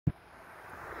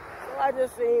I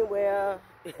just seen where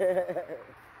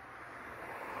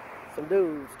some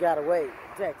dudes got away in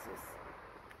Texas.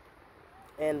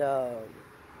 And,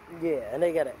 yeah, and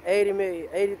they got an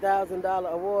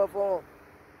 $80,000 award for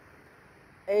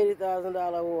them.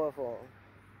 $80,000 award for them.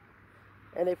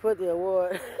 And they put the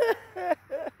award,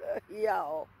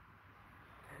 y'all.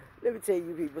 Let me tell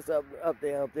you people something up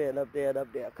there,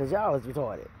 because y'all is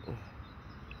retarded.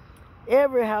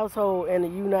 Every household in the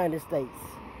United States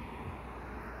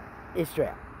is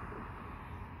strapped,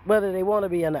 whether they want to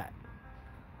be or not.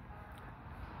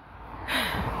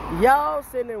 Y'all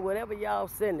sending whatever y'all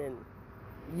sending,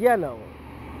 you know,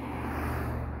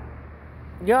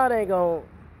 y'all ain't gonna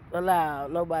allow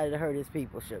nobody to hurt his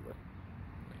people, sugar.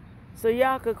 So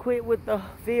y'all could quit with the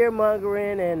fear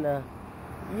mongering and,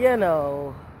 you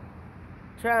know,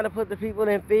 trying to put the people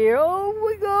in fear. Oh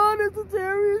my God, there's a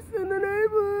terrorist in the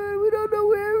neighborhood. We don't know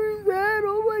where he's at.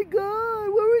 Oh my God,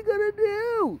 what are we gonna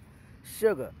do?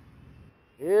 Sugar,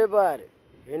 everybody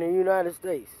in the United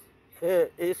States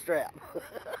is strapped.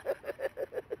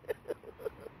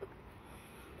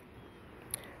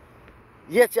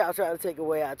 Yet y'all trying to take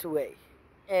away our 2A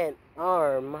and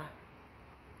arm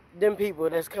them people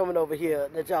that's coming over here,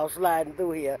 that y'all sliding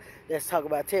through here, that's talking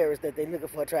about terrorists that they looking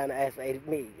for, trying to ask for 80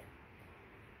 million.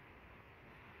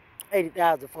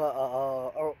 80,000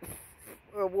 for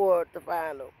a reward to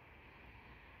find them.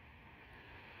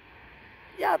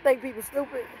 Y'all think people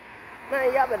stupid?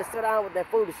 Man, y'all better sit down with that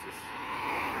foolishness.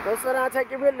 Go sit down and take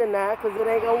your riddling now, because it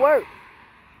ain't gonna work.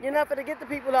 You're not gonna get the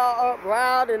people all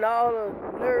riled and all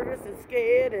nervous and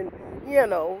scared and, you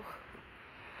know,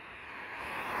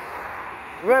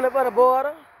 running for the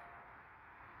border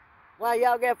while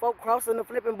y'all got folk crossing the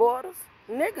flipping borders.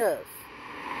 Niggas.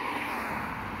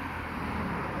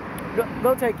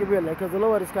 Go take your riddling, because the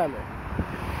Lord is coming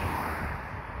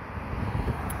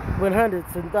with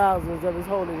hundreds and thousands of his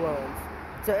holy ones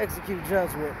to execute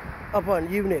judgment upon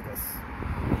you niggas.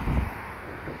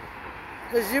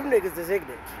 Because you niggas is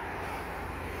ignorant.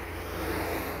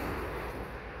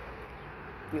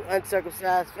 You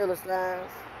uncircumcised Philistines.